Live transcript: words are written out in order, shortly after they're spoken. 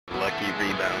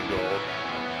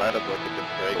outside of like a good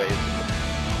breakaway.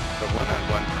 The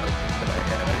one-on-one coaching that I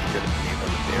had, I should have been able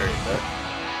to vary, but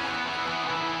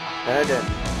I didn't.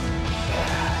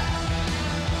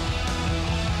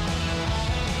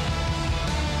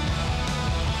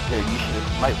 Dude, you should.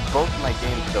 Both my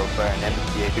games so far in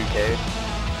NBA 2K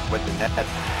with the net.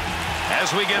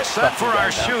 As we get set for our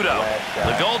shootout,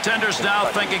 the goaltender's now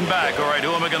thinking back. All right,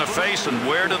 who am I going to face and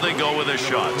where do they go with their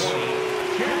shots?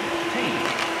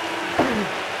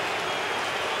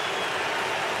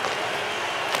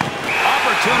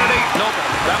 Opportunity. Nope,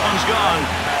 that one's gone.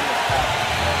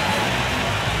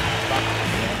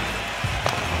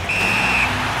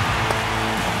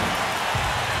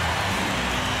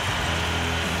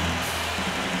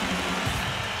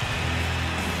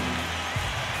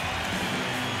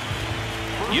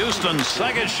 Houston's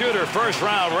second shooter, first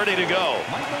round, ready to go.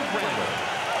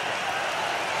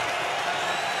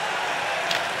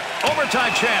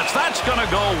 Overtime chance. That's going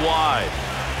to go wide.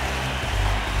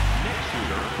 Next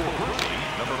shooter for Berkeley,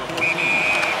 number 14.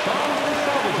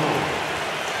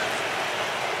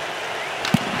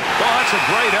 Oh, that's a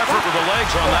great effort with the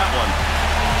legs on that one.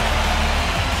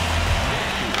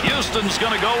 Houston's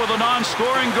going to go with a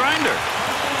non-scoring grinder.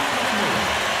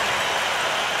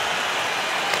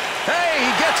 Hey, he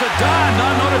gets it done.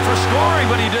 Not noted for scoring,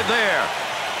 but he did there.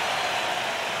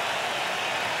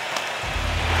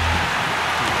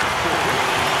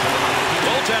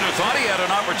 Goaltender thought he had an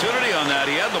opportunity on that.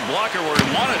 He had the blocker where he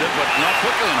wanted it, but not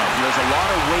quickly enough. There's a lot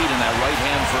of weight in that right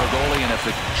hand for a goalie, and if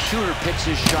the shooter picks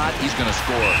his shot, he's going to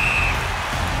score.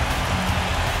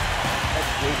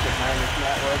 That's weak if mine is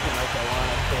not working like I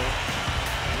want it to.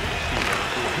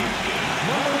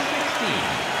 Number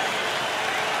 16.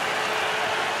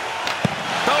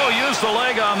 Oh, used the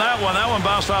leg on that one. That one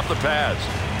bounced off the pads.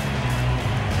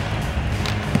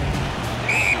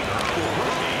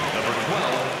 Number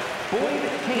 12, Boyd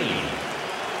Kane.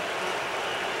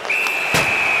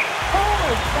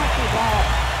 Oh, that's his ball.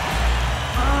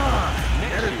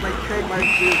 That is my trademark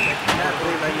shoot. I cannot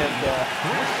believe I missed that.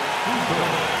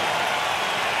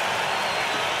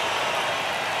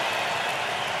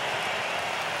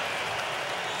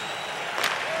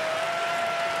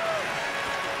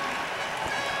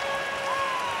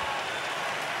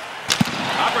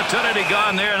 Opportunity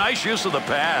gone there. Nice use of the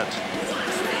pads.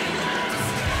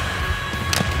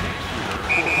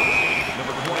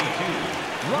 Number 22,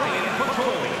 Ryan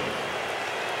Patroli.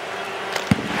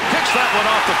 Kicks that one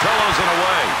off the pillows and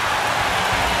away.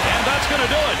 And that's going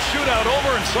to do it. Shootout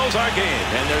over, and so's our game.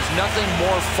 And there's nothing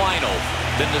more final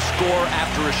than the score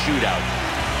after a shootout.